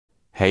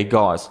Hey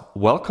guys,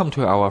 welcome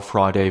to our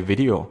Friday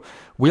video.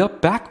 We are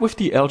back with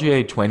the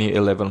LGA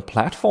 2011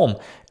 platform,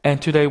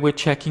 and today we're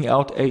checking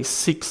out a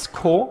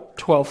 6-core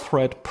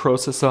 12-thread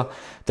processor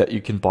that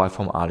you can buy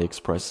from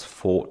AliExpress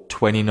for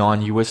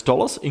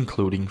 $29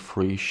 including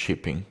free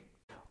shipping.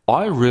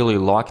 I really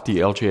like the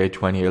LGA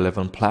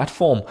 2011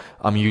 platform.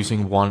 I'm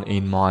using one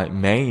in my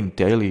main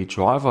daily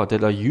driver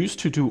that I use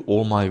to do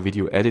all my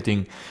video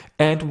editing,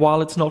 and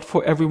while it's not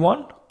for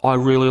everyone, I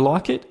really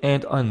like it,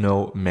 and I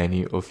know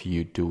many of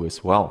you do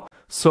as well.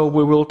 So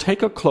we will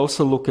take a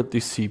closer look at the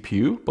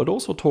CPU, but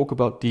also talk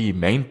about the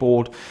main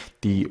board,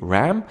 the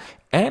RAM,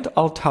 and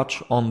I'll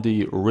touch on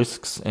the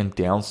risks and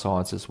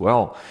downsides as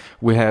well.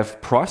 We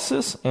have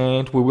prices,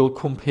 and we will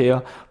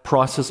compare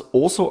prices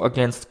also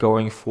against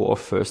going for a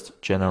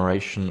first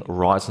generation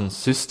Ryzen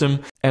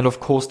system. And of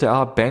course there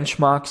are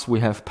benchmarks, we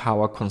have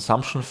power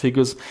consumption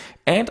figures,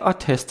 and I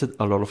tested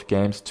a lot of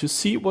games to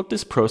see what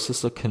this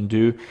processor can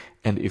do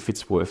and if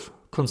it's worth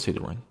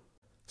considering.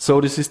 So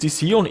this is the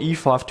Xeon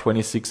E5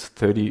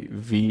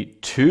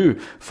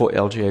 2630V2 for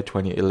LGA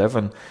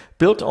 2011,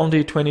 built on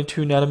the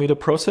 22nm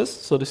process.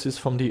 So this is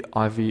from the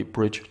Ivy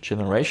Bridge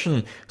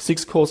generation,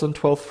 6 cores and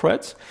 12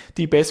 threads.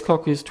 The base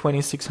clock is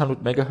 2600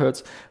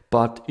 MHz,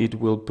 but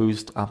it will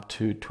boost up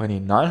to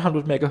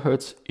 2900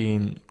 MHz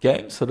in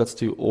game. So that's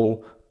the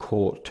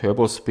all-core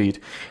turbo speed.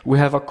 We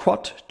have a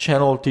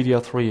quad-channel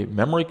DDR3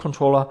 memory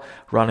controller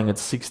running at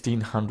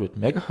 1600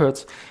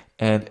 MHz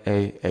and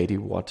a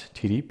 80-watt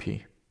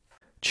TDP.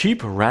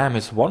 Cheap RAM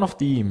is one of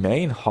the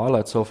main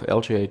highlights of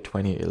LGA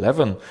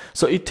 2011.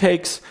 So it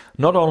takes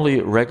not only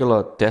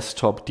regular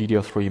desktop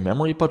DDR3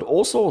 memory, but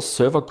also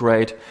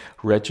server-grade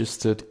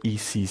registered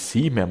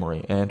ECC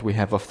memory. And we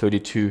have a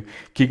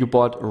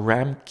 32GB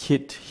RAM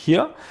kit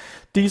here.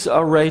 These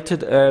are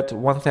rated at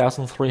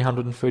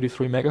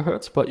 1333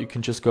 MHz, but you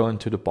can just go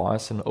into the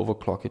BIOS and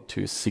overclock it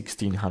to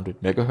 1600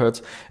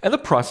 MHz. And the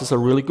prices are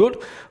really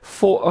good.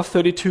 For a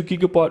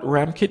 32GB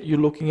RAM kit, you're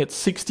looking at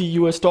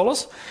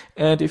 $60.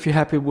 And if you're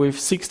happy with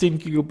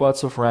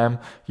 16GB of RAM,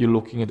 you're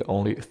looking at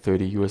only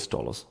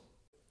 $30.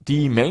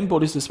 The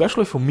mainboard is,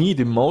 especially for me,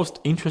 the most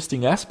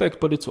interesting aspect,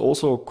 but it's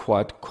also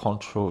quite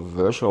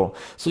controversial.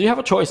 So you have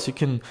a choice. You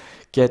can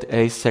get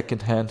a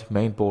second-hand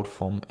mainboard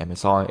from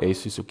MSI,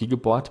 Asus or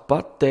Gigabyte,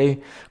 but they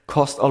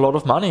cost a lot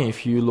of money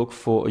if you look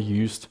for a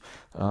used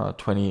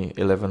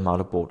 2011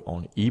 motherboard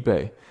on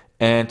eBay.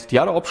 And the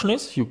other option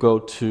is you go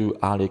to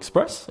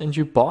AliExpress and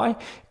you buy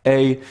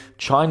a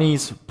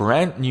Chinese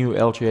brand new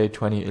LGA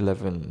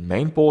 2011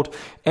 mainboard,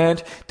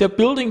 and they're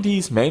building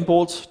these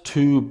mainboards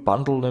to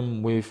bundle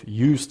them with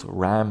used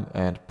RAM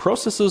and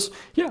processors.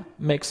 Yeah,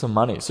 make some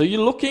money. So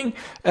you're looking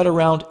at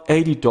around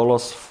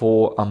 $80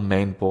 for a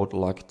mainboard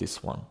like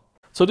this one.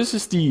 So this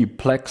is the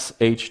Plex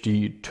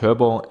HD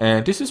Turbo,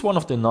 and this is one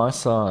of the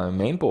nicer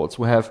mainboards.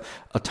 We have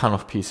a ton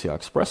of PCI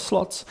Express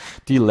slots.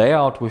 The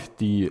layout with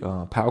the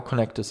power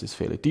connectors is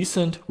fairly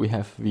decent. We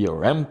have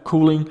VRM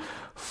cooling,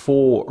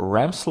 4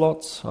 RAM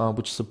slots,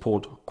 which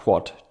support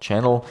quad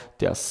channel.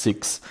 There are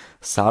 6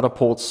 SATA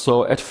ports.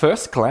 So at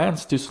first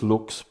glance, this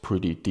looks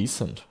pretty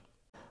decent.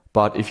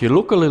 But if you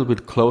look a little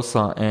bit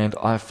closer, and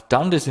I've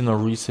done this in a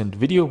recent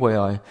video where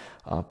I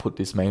put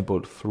this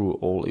mainboard through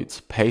all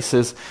its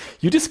paces,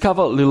 you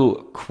discover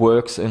little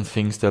quirks and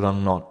things that are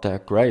not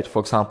that great. For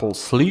example,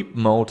 sleep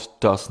mode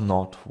does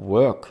not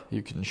work.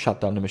 You can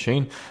shut down the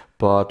machine,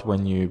 but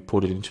when you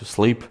put it into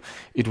sleep,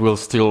 it will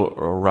still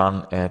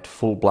run at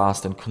full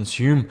blast and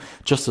consume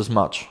just as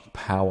much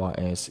power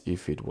as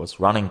if it was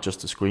running, just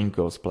the screen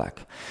goes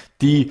black.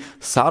 The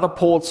SATA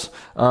ports,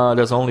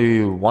 there's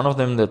only one of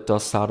them that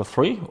does SATA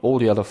 3, all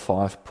the other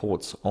 5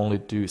 ports only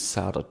do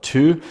SATA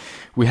 2.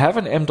 We have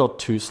an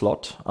M.2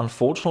 slot.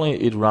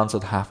 Unfortunately, it runs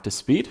at half the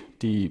speed.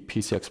 The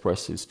PCI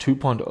Express is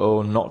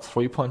 2.0, not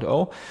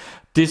 3.0.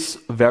 This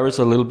varies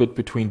a little bit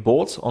between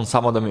boards. On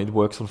some of them it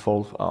works on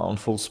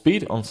full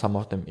speed, on some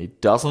of them it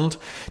doesn't.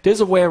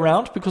 There's a way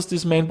around, because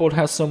this mainboard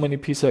has so many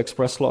PCI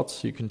Express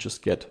slots, you can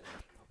just get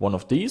one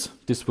of these.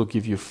 This will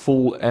give you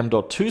full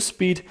M.2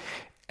 speed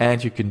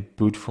and you can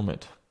boot from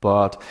it.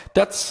 But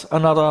that's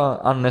another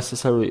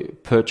unnecessary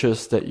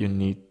purchase that you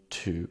need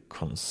to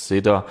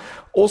consider.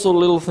 Also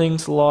little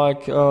things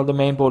like the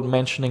mainboard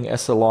mentioning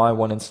SLI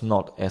when it's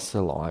not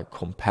SLI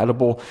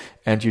compatible,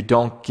 and you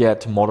don't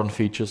get modern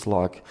features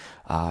like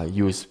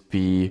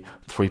USB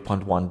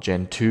 3.1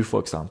 Gen 2,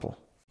 for example.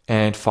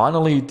 And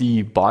finally,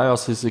 the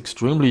BIOS is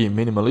extremely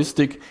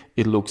minimalistic.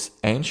 It looks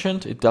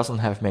ancient. It doesn't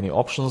have many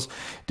options.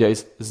 There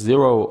is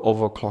 0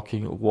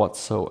 overclocking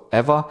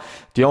whatsoever.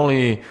 The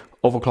only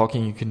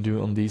overclocking you can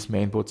do on these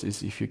mainboards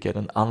is if you get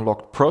an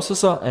unlocked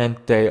processor, and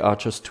they are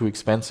just too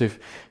expensive.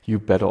 You're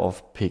better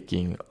off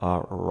picking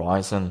a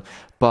Ryzen.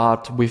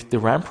 But with the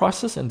RAM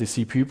prices and the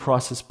CPU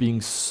prices being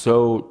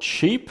so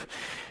cheap,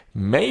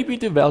 maybe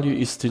the value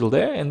is still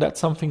there, and that's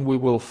something we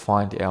will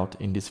find out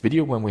in this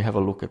video when we have a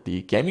look at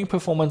the gaming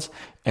performance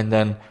and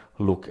then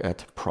look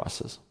at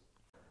prices.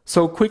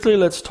 So quickly,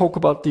 let's talk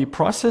about the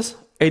prices.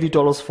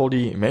 $80 for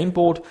the main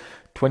board,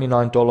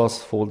 $29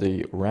 for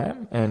the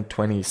RAM and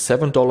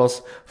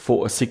 $27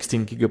 for a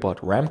 16GB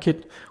RAM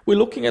kit. We're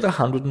looking at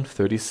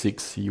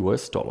 $136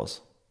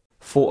 US.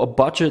 For a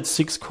budget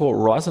 6-core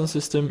Ryzen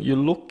system, you're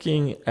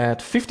looking at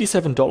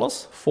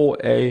 $57 for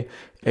a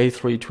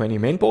A320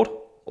 mainboard.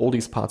 All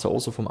these parts are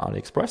also from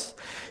AliExpress.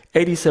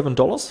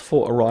 $87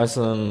 for a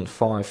Ryzen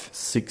 5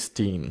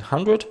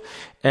 1600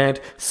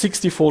 and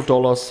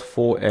 $64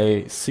 for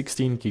a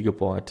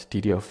 16GB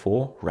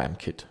DDR4 RAM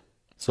kit.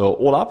 So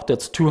all up,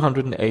 that's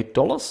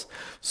 $208.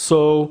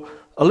 So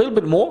a little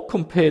bit more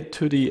compared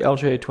to the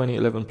LGA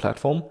 2011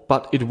 platform,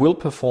 but it will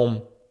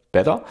perform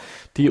better.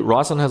 The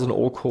Ryzen has an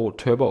all-core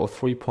turbo of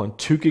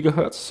 3.2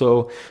 GHz,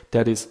 so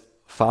that is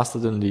faster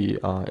than the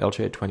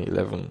LGA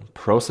 2011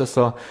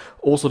 processor.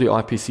 Also, the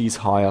IPC is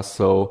higher,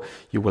 so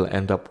you will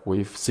end up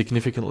with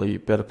significantly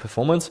better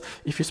performance.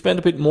 If you spend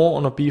a bit more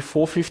on a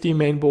B450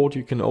 mainboard,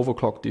 you can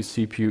overclock this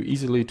CPU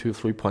easily to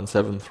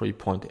 3.7,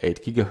 3.8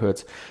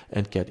 GHz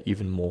and get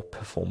even more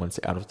performance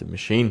out of the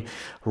machine.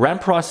 RAM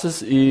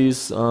prices is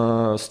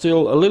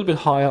still a little bit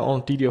higher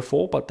on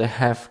DDR4, but they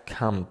have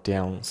come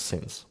down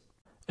since.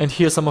 And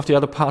here's some of the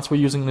other parts we're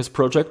using in this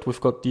project. We've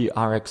got the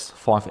RX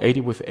 580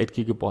 with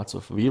 8GB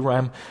of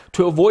VRAM.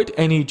 To avoid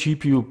any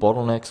GPU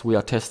bottlenecks, we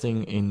are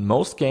testing in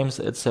most games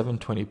at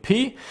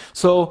 720p.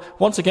 So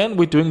once again,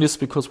 we're doing this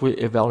because we're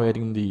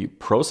evaluating the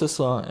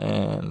processor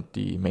and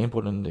the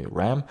mainboard and the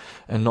RAM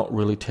and not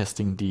really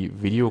testing the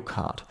video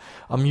card.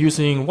 I'm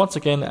using, once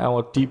again,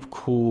 our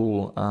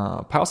Deepcool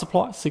power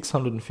supply,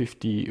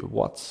 650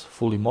 watts,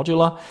 fully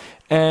modular.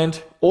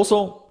 And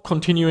also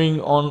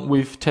continuing on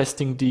with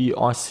testing the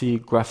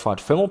IC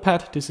graphite thermal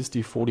pad. This is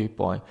the 40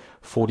 by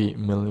 40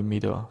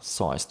 millimeter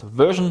sized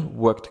version.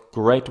 Worked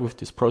great with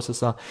this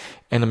processor.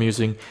 And I'm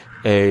using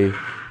a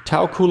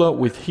tower cooler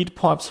with heat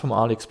pipes from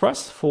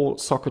AliExpress for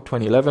socket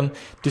 2011.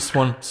 This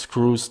one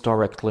screws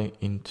directly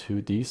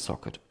into the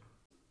socket.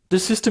 The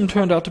system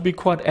turned out to be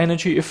quite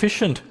energy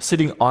efficient,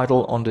 sitting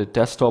idle on the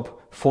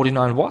desktop,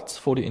 49 watts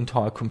for the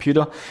entire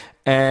computer,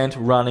 and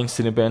running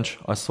Cinebench,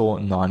 I saw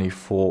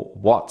 94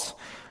 watts.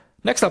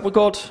 Next up, we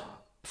got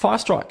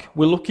Firestrike.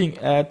 We're looking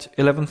at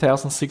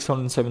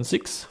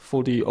 11,676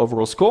 for the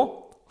overall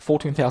score,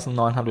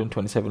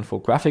 14,927 for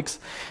graphics,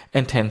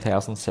 and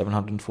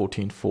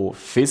 10,714 for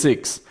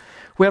physics.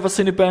 We have a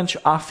Cinebench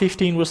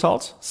R15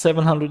 results,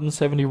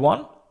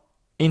 771.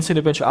 In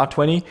Cinebench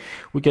R20,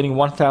 we're getting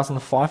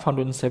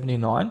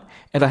 1,579,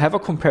 and I have a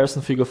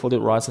comparison figure for the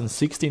Ryzen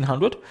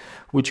 1600,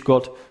 which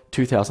got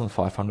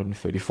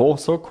 2,534,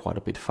 so quite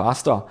a bit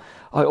faster.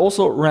 I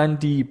also ran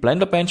the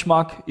Blender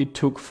benchmark. It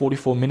took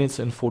 44 minutes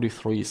and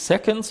 43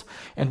 seconds,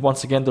 and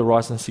once again, the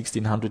Ryzen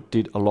 1600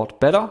 did a lot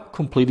better,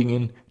 completing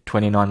in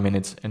 29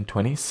 minutes and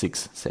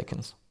 26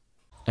 seconds.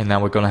 And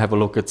now we're going to have a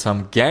look at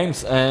some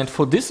games, and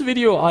for this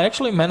video, I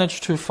actually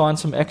managed to find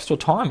some extra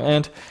time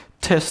and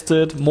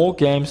tested more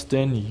games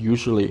than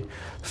usually.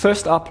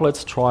 First up,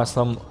 let's try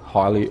some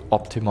highly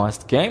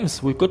optimized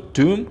games. We've got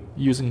Doom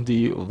using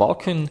the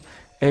Vulkan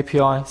API,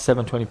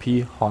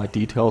 720p, high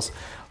details,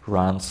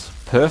 runs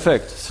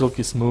perfect,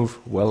 silky smooth,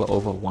 well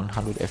over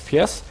 100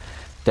 FPS.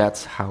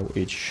 That's how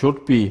it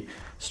should be.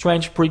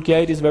 Strange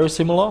Brigade is very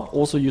similar,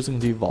 also using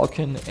the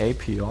Vulkan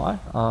API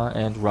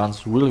and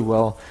runs really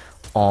well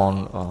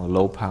on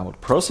low-powered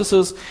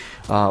processors,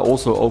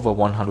 also over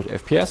 100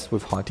 FPS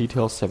with high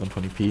details,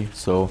 720p,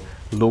 so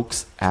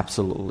looks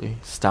absolutely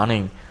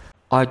stunning.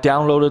 I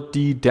downloaded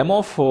the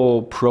demo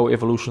for Pro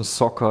Evolution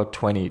Soccer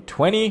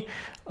 2020,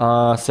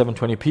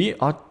 720p.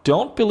 I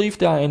don't believe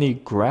there are any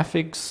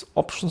graphics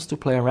options to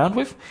play around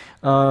with.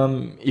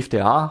 If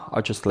there are,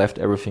 I just left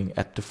everything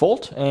at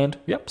default, and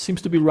yep,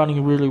 seems to be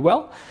running really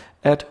well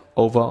at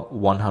over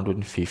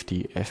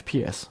 150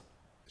 FPS.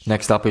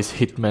 Next up is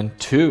Hitman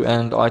 2,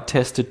 and I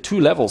tested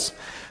 2 levels.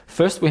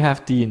 First we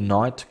have the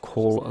Night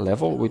Call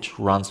level, which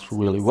runs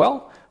really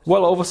well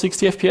over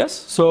 60 FPS,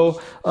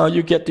 so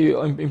you get the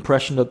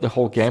impression that the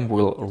whole game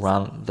will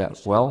run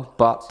that well,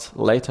 but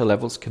later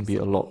levels can be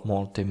a lot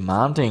more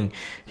demanding.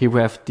 Here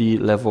we have the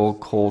level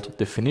called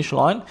The Finish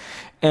Line,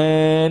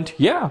 and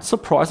yeah,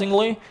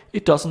 surprisingly,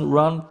 it doesn't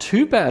run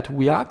too bad.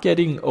 We are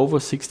getting over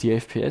 60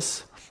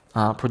 FPS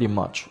pretty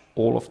much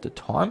all of the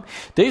time.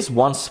 There's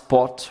one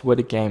spot where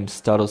the game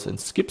stutters and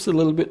skips a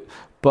little bit,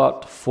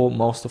 but for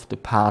most of the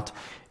part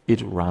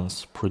it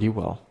runs pretty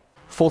well.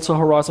 Forza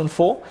Horizon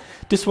 4,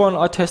 this one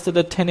I tested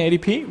at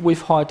 1080p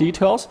with high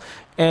details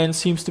and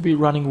seems to be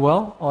running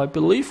well. I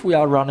believe we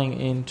are running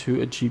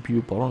into a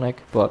GPU bottleneck,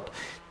 but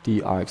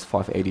the RX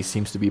 580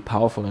 seems to be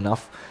powerful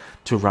enough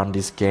to run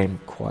this game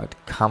quite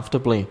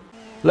comfortably.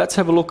 Let's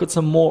have a look at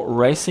some more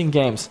racing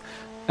games.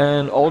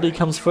 And oldie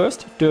comes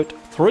first, Dirt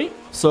 3,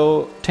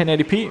 so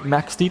 1080p,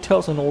 max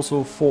details, and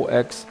also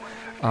 4x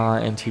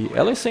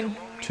anti-aliasing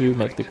to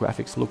make the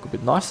graphics look a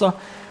bit nicer.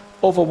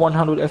 Over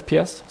 100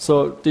 FPS,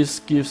 so this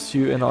gives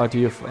you an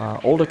idea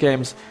of older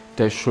games.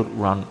 They should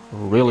run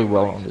really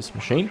well on this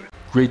machine.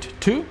 Grid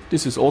 2,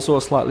 this is also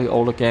a slightly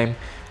older game,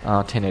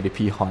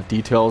 1080p, high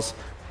details,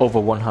 over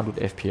 100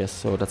 FPS,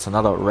 so that's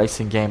another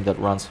racing game that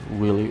runs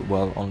really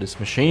well on this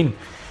machine.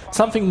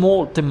 Something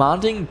more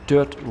demanding,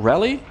 Dirt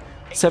Rally,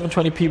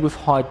 720p with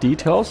high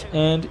details,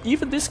 and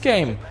even this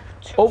game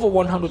over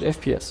 100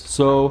 FPS.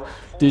 So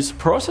this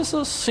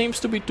processor seems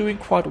to be doing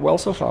quite well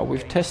so far.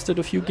 We've tested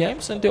a few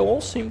games and they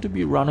all seem to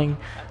be running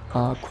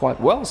quite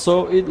well.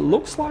 So it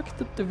looks like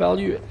that the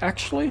value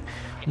actually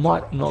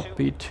might not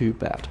be too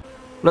bad.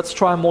 Let's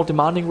try a more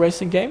demanding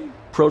racing game,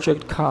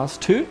 Project Cars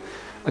 2.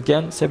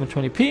 Again,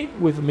 720p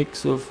with a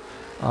mix of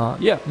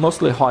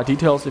mostly high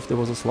details. If there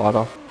was a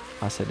slider,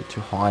 I set it to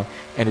high,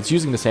 and it's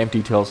using the same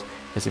details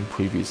as in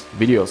previous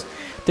videos.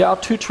 There are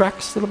 2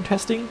 tracks that I'm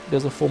testing.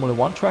 There's a Formula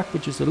 1 track,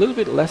 which is a little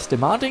bit less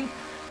demanding,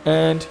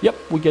 and yep,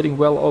 we're getting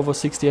well over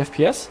 60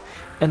 FPS.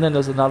 And then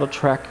there's another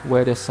track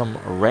where there's some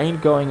rain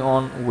going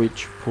on,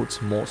 which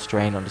puts more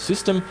strain on the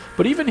system.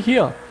 But even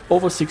here,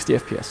 over 60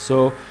 FPS.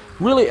 So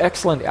really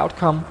excellent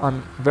outcome.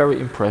 I'm very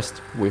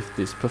impressed with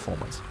this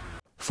performance.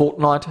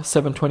 Fortnite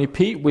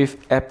 720p with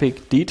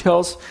epic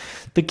details.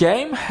 The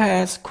game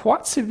has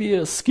quite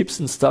severe skips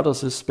and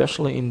stutters,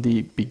 especially in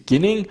the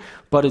beginning,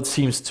 but it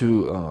seems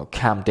to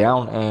calm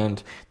down,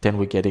 and then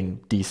we're getting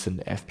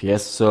decent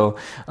FPS. So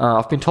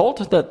I've been told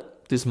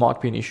that this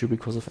might be an issue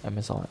because of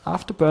MSI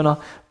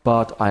Afterburner,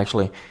 but I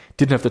actually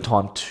didn't have the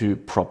time to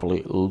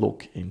properly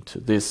look into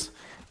this.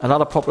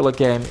 Another popular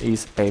game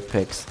is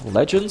Apex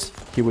Legends.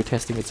 Here we're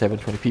testing at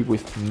 720p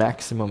with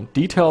maximum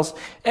details,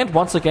 and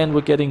once again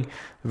we're getting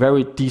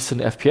very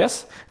decent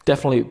FPS,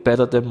 definitely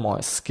better than my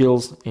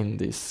skills in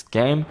this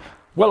game.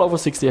 Well over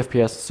 60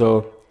 FPS,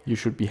 so you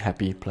should be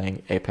happy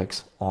playing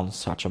Apex on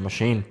such a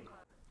machine.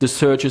 The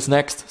Surge is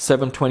next,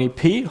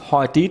 720p,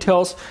 high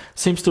details,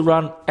 seems to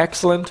run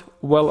excellent,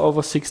 well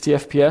over 60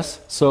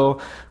 FPS,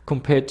 so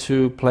compared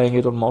to playing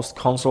it on most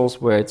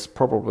consoles where it's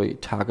probably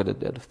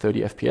targeted at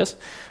 30 FPS,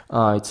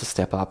 it's a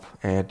step up,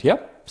 and yeah,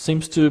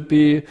 seems to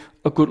be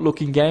a good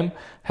looking game.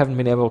 Haven't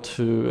been able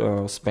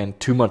to spend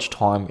too much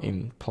time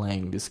in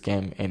playing this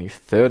game any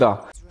further.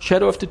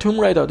 Shadow of the Tomb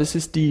Raider, this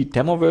is the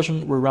demo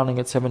version, we're running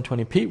at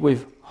 720p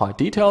with high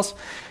details.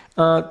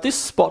 This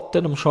spot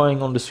that I'm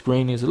showing on the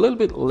screen is a little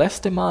bit less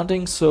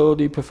demanding, so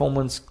the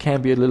performance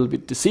can be a little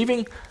bit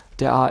deceiving.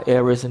 There are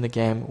areas in the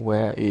game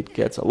where it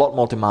gets a lot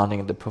more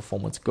demanding and the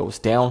performance goes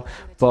down,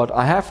 but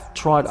I have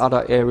tried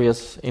other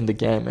areas in the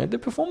game and the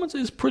performance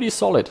is pretty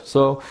solid.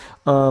 So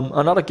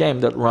another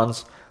game that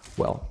runs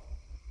well.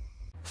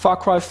 Far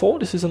Cry 4,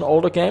 this is an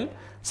older game,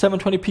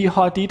 720p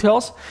high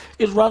details.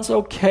 It runs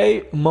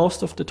okay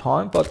most of the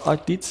time, but I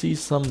did see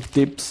some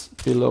dips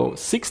below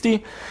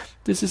 60.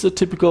 This is a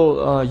typical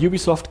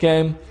Ubisoft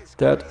game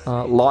that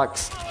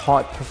likes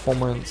high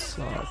performance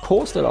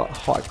cores that are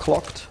high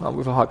clocked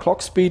with a high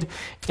clock speed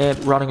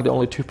and running at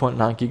only 2.9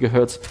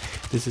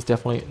 GHz. This is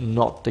definitely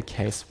not the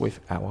case with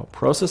our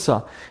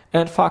processor.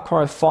 And Far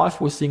Cry 5,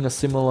 we're seeing a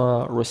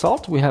similar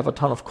result. We have a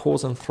ton of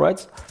cores and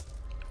threads,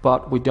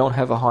 but we don't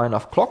have a high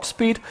enough clock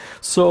speed.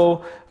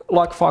 So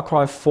like Far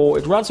Cry 4,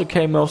 it runs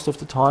okay most of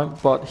the time,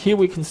 but here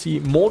we can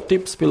see more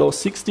dips below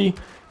 60,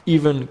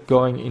 even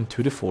going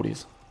into the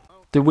 40s.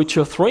 The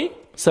Witcher 3,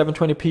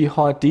 720p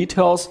high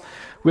details.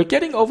 We're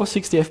getting over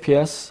 60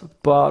 FPS,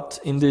 but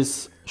in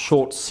this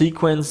short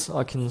sequence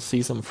I can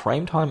see some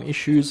frame time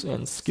issues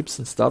and skips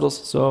and stutters.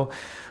 So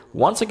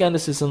once again,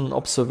 this is an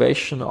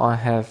observation I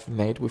have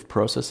made with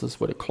processors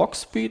where the clock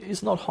speed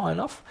is not high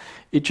enough.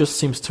 It just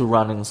seems to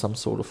run in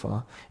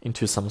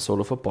into some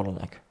sort of a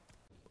bottleneck.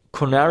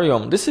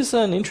 Conarium, this is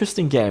an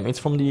interesting game. It's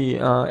from the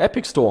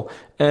Epic Store,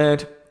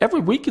 and every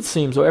week it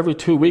seems, or every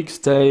 2 weeks,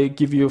 they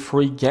give you a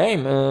free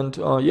game, and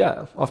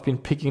yeah, I've been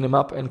picking them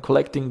up and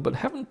collecting, but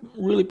haven't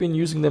really been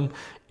using them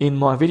in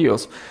my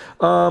videos.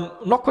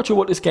 Not quite sure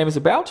what this game is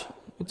about.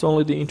 It's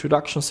only the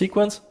introduction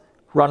sequence,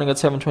 running at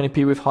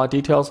 720p with high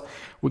details.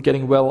 We're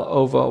getting well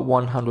over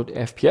 100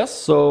 FPS,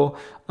 so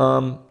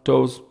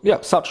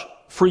such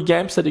free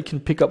games that you can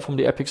pick up from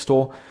the Epic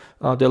Store,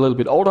 they're a little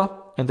bit older,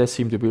 and they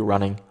seem to be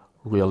running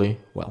really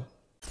well.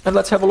 And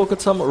let's have a look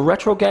at some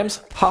retro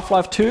games.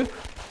 Half-Life 2,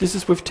 this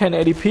is with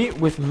 1080p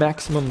with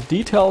maximum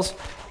details,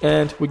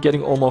 and we're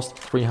getting almost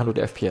 300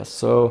 FPS.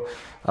 So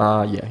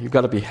yeah, you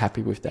got to be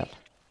happy with that.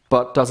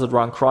 But does it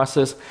run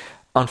Crysis?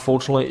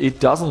 Unfortunately, it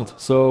doesn't.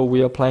 So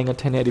we are playing at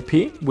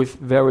 1080p with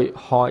very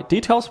high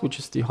details, which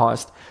is the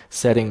highest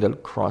setting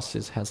that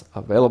Crysis has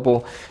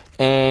available,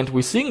 and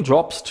we're seeing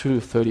drops to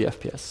 30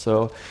 FPS.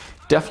 So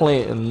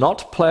definitely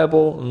not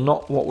playable,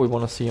 not what we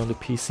want to see on the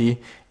PC,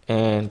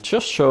 and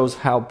just shows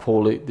how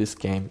poorly this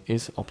game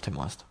is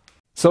optimized.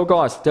 So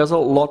guys, there's a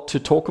lot to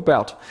talk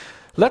about.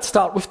 Let's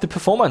start with the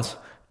performance.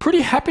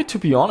 Pretty happy, to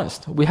be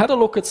honest. We had a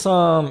look at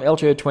some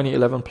LGA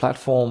 2011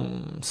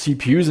 platform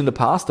CPUs in the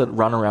past that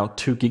run around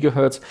 2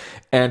 GHz,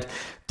 and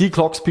the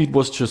clock speed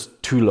was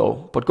just too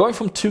low. But going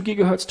from 2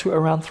 GHz to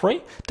around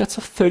 3, that's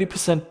a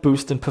 30%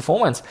 boost in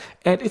performance,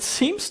 and it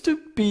seems to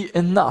be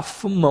enough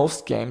for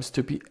most games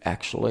to be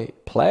actually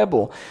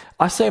playable.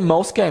 I say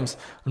most games,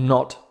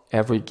 not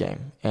every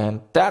game,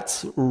 and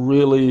that's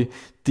really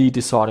the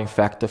deciding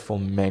factor for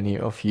many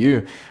of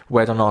you,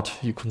 whether or not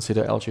you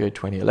consider LGA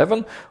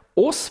 2011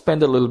 or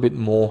spend a little bit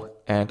more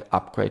and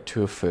upgrade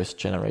to a first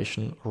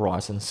generation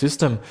Ryzen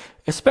system.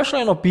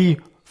 Especially on a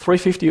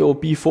B350 or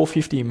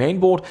B450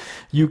 mainboard,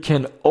 you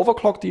can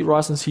overclock the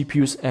Ryzen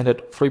CPUs, and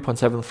at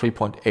 3.7,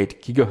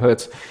 3.8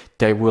 gigahertz,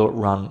 they will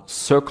run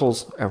circles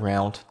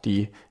around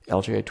the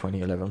LGA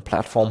 2011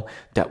 platform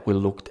that we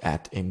looked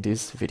at in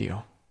this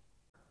video.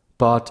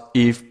 But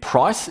if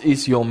price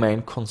is your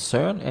main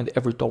concern and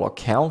every dollar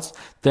counts,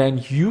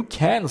 then you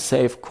can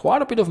save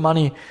quite a bit of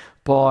money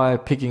by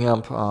picking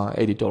up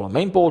 $80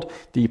 mainboard,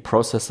 the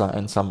processor,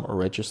 and some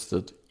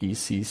registered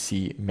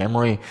ECC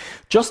memory.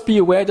 Just be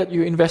aware that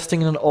you're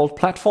investing in an old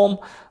platform.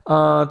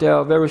 There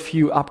are very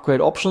few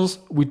upgrade options.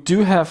 We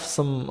do have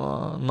some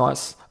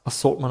nice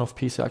assortment of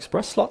PCI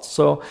Express slots,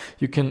 so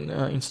you can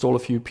install a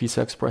few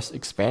PCI Express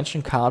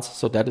expansion cards,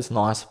 so that is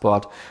nice.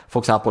 But for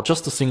example,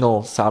 just a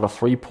single SATA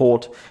 3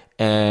 port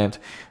and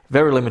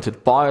very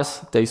limited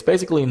BIOS. There's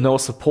basically no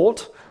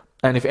support,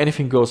 and if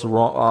anything goes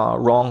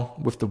wrong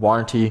with the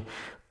warranty,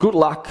 good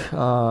luck.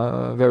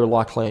 Very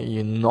likely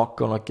you're not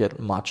gonna get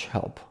much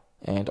help.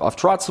 And I've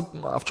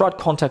tried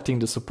contacting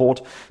the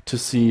support to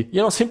see,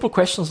 simple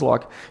questions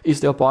like, is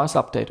there a BIOS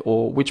update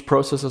or which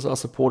processors are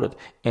supported?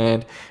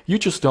 And you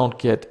just don't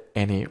get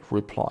any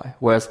reply.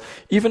 Whereas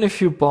even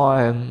if you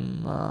buy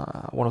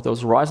one of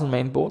those Ryzen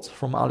mainboards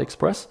from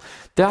AliExpress,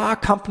 there are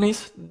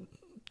companies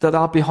that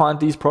are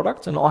behind these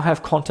products, and I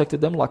have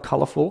contacted them, like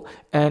Colorful,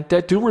 and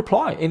they do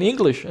reply in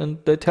English, and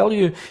they tell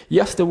you,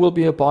 yes, there will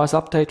be a BIOS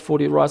update for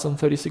the Ryzen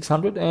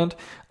 3600, and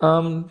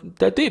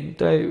they did.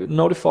 They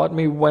notified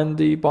me when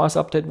the BIOS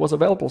update was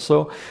available.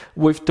 So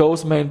with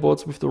those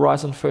mainboards, with the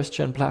Ryzen first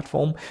gen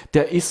platform,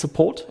 there is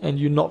support, and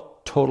you're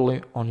not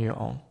totally on your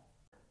own.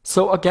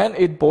 So again,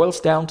 it boils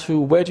down to,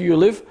 where do you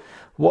live?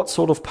 What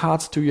sort of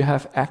parts do you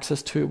have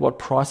access to? What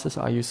prices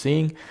are you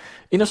seeing?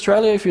 In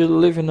Australia, if you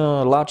live in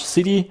a large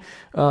city,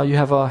 you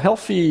have a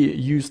healthy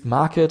used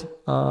market.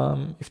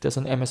 If there's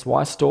an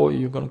MSY store,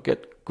 you're going to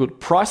get good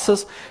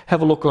prices.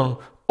 Have a look on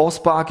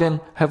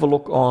Ozbargain. Have a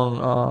look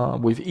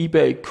on with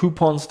eBay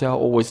coupons. There are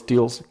always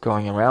deals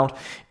going around.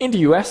 In the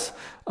US,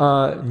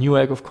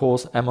 Newegg, of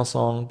course,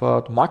 Amazon,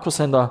 but Micro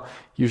Center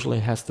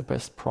usually has the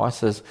best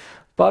prices.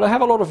 But I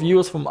have a lot of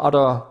viewers from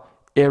other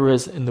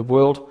areas in the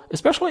world,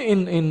 especially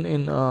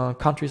in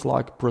countries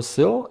like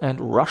Brazil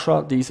and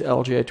Russia. These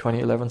LGA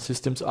 2011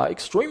 systems are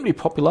extremely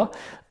popular,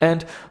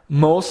 and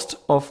most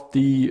of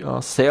the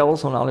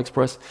sales on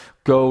AliExpress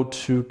go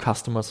to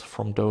customers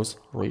from those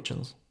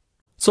regions.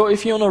 So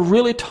if you're on a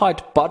really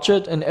tight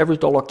budget and every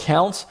dollar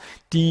counts,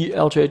 the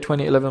LGA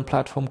 2011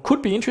 platform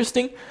could be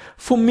interesting.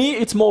 For me,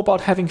 it's more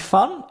about having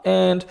fun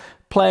and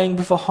playing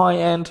with a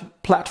high-end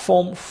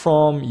platform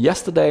from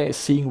yesterday,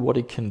 seeing what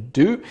it can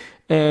do,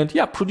 and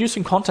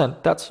producing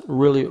content. That's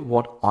really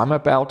what I'm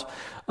about.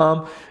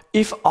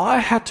 If I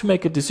had to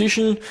make a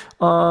decision,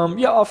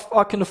 if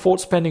I can afford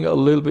spending a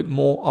little bit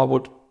more, I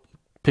would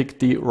pick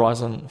the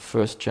Ryzen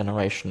first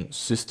generation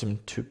system,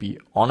 to be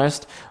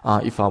honest.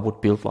 If I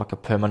would build like a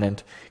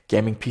permanent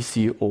gaming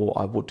PC, or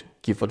I would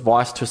give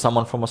advice to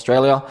someone from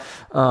Australia,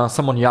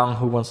 someone young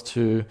who wants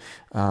to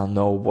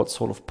know what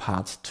sort of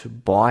parts to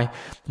buy.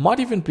 Might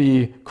even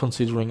be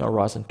considering a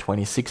Ryzen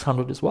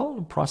 2600 as well.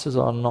 The prices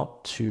are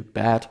not too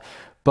bad.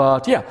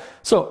 But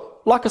so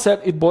like I said,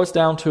 it boils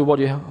down to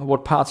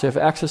what parts you have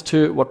access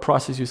to, what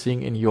prices you're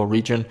seeing in your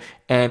region,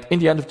 and in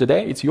the end of the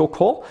day, it's your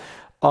call.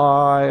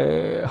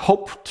 I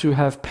hope to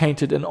have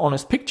painted an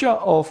honest picture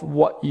of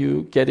what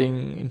you're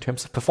getting in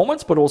terms of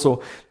performance, but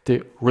also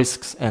the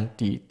risks and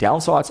the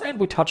downsides. And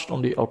we touched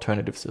on the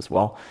alternatives as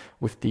well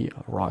with the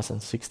Ryzen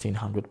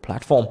 1600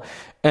 platform.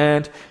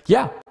 And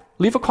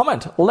leave a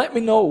comment. Let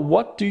me know,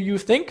 what do you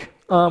think?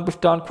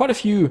 We've done quite a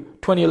few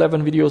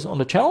 2011 videos on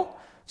the channel.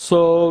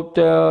 So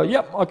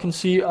I can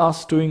see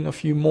us doing a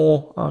few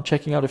more,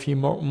 checking out a few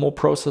more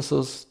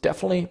processors,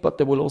 definitely, but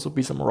there will also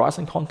be some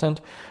Ryzen content.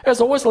 As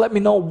always, let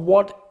me know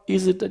what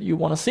is it that you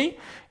want to see.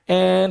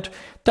 And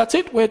that's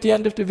it. We're at the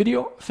end of the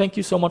video. Thank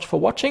you so much for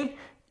watching.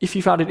 If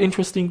you found it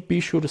interesting, be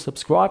sure to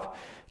subscribe,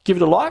 give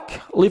it a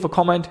like, leave a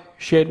comment,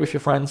 share it with your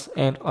friends,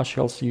 and I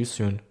shall see you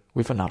soon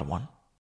with another one.